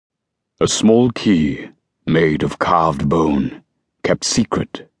A small key, made of carved bone, kept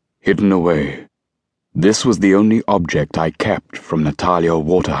secret, hidden away. This was the only object I kept from Natalia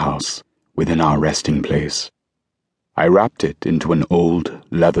Waterhouse within our resting place. I wrapped it into an old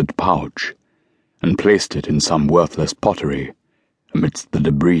leathered pouch and placed it in some worthless pottery amidst the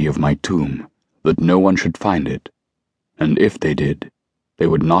debris of my tomb, that no one should find it, and if they did, they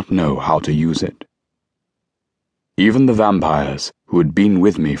would not know how to use it. Even the vampires, who had been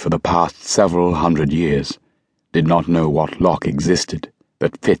with me for the past several hundred years, did not know what lock existed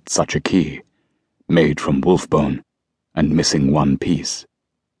that fit such a key, made from wolf bone and missing one piece.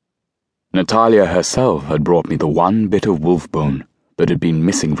 Natalia herself had brought me the one bit of wolf bone that had been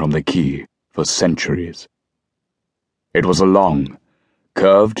missing from the key for centuries. It was a long,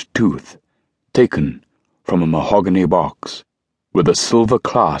 curved tooth taken from a mahogany box with a silver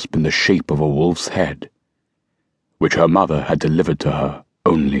clasp in the shape of a wolf's head, which her mother had delivered to her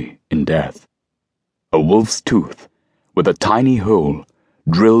only in death. A wolf's tooth with a tiny hole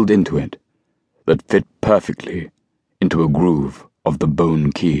drilled into it that fit perfectly into a groove of the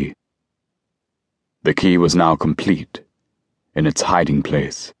bone key. The key was now complete in its hiding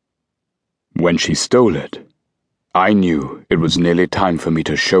place. When she stole it, I knew it was nearly time for me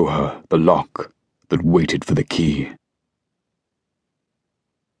to show her the lock that waited for the key.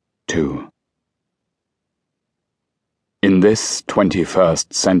 2. In this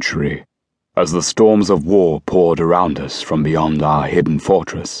 21st century, as the storms of war poured around us from beyond our hidden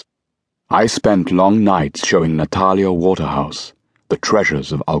fortress, I spent long nights showing Natalia Waterhouse the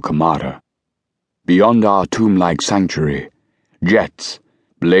treasures of Alchemara. Beyond our tomb-like sanctuary, jets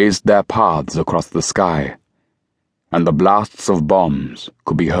blazed their paths across the sky, and the blasts of bombs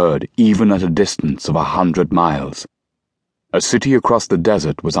could be heard even at a distance of 100 miles. A city across the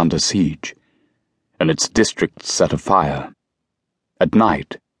desert was under siege, and its districts set afire. At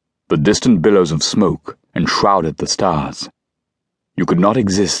night, the distant billows of smoke enshrouded the stars. You could not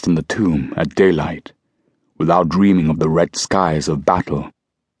exist in the tomb at daylight without dreaming of the red skies of battle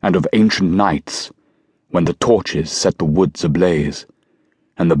and of ancient nights when the torches set the woods ablaze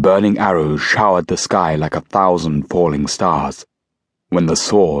and the burning arrows showered the sky like 1,000 falling stars, when the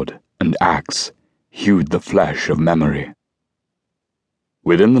sword and axe hewed the flesh of memory.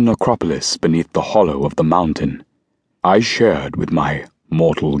 Within the necropolis beneath the hollow of the mountain, I shared with my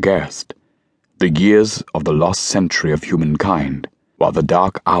mortal guest the years of the lost century of humankind, while the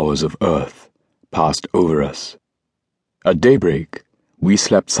dark hours of earth passed over us. At daybreak, we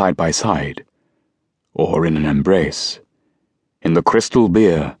slept side by side, or in an embrace, in the crystal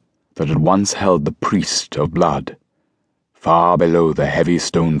beer that had once held the priest of blood, far below the heavy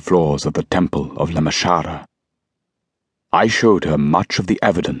stone floors of the temple of Lemashara. I showed her much of the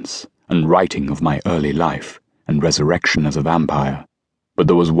evidence and writing of my early life and resurrection as a vampire, but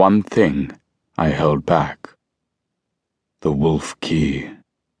there was one thing I held back: the wolf key.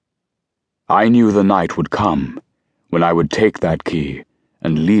 I knew the night would come when I would take that key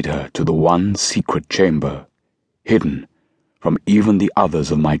and lead her to the one secret chamber, hidden from even the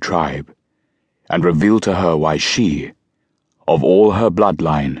others of my tribe, and reveal to her why she, of all her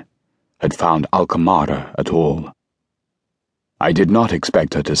bloodline, had found Alchemara at all. I did not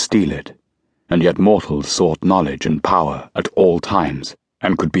expect her to steal it, and yet mortals sought knowledge and power at all times,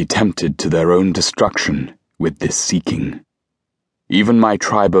 and could be tempted to their own destruction with this seeking. Even my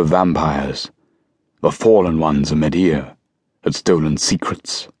tribe of vampires, the fallen ones of Medea, had stolen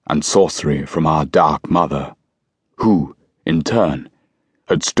secrets and sorcery from our dark mother, who, in turn,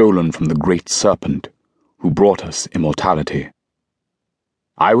 had stolen from the great serpent who brought us immortality.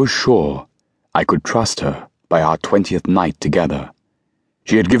 I was sure I could trust her by our 20th night together.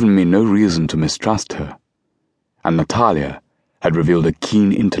 She had given me no reason to mistrust her, and Natalia had revealed a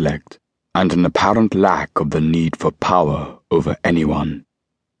keen intellect and an apparent lack of the need for power over anyone.